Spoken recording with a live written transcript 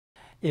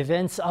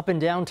Events up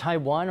and down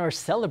Taiwan are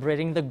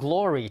celebrating the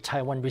glory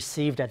Taiwan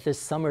received at this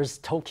summer's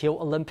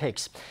Tokyo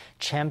Olympics.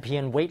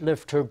 Champion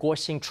weightlifter Kuo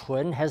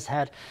Hsing-chun has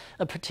had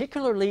a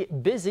particularly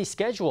busy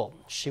schedule.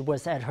 She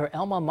was at her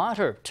alma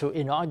mater to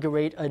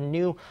inaugurate a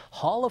new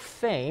Hall of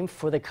Fame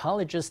for the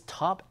college's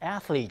top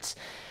athletes.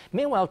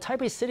 Meanwhile,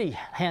 Taipei City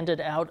handed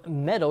out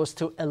medals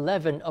to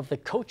 11 of the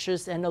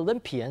coaches and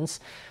Olympians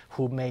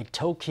who made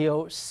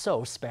Tokyo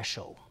so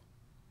special.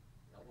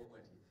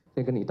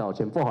 先跟你道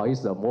歉，不好意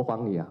思，模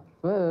仿你啊。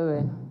不，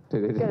个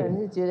人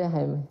是觉得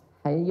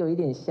还有一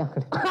点像。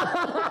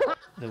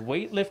The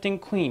weightlifting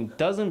queen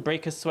doesn't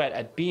break a sweat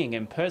at being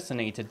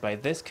impersonated by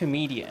this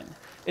comedian.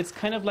 It's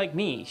kind of like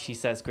me, she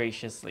says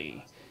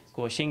graciously.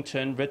 Kuo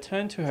Hsing-chun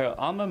returned to her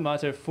alma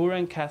mater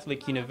Furen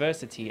Catholic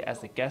University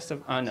as a guest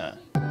of honor.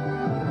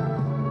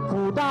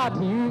 辅大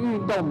体育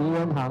运动名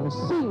人堂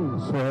幸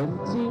存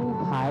金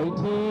牌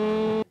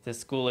厅。 The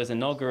school is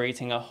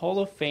inaugurating a Hall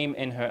of Fame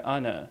in her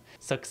honor.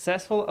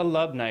 Successful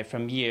alumni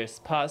from years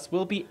past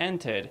will be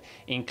entered,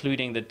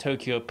 including the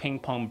Tokyo ping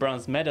pong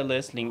bronze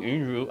medalist Lin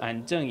Yunru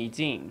and Zheng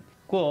I-ching.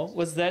 Kuo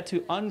was there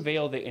to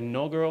unveil the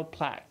inaugural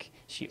plaque.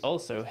 She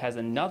also has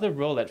another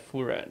role at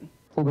Furen.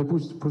 会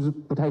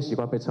不太习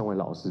惯被称为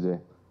老师对？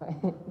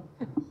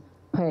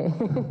会。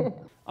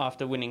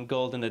 After winning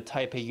gold in the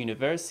Taipei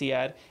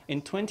Universiade,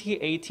 in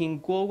 2018,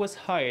 Kuo was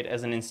hired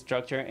as an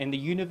instructor in the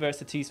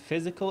university's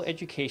physical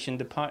education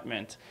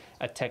department,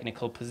 a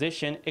technical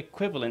position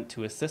equivalent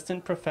to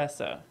assistant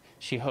professor.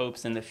 She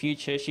hopes in the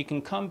future she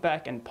can come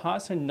back and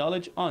pass her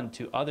knowledge on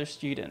to other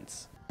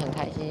students. 很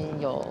开心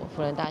有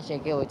辅仁大学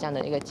给我这样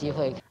的一个机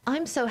会。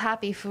 I'm so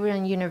happy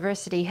Furen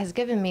University has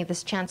given me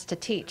this chance to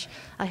teach.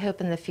 I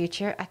hope in the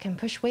future I can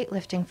push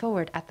weightlifting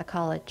forward at the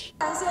college.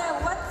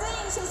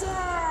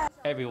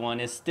 Everyone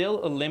is still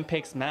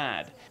Olympics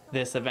mad.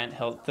 This event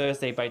held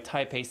Thursday by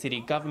Taipei City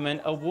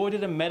government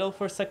awarded a medal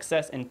for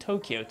success in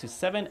Tokyo to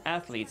 7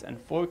 athletes and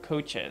 4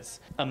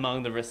 coaches.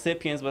 Among the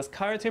recipients was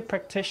karate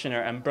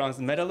practitioner and bronze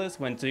medalist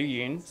Wen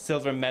Ziyun,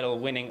 silver medal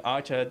winning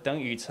archer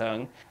Deng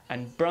Yucheng,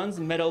 and bronze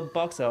medal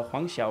boxer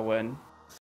Huang Xiaowen.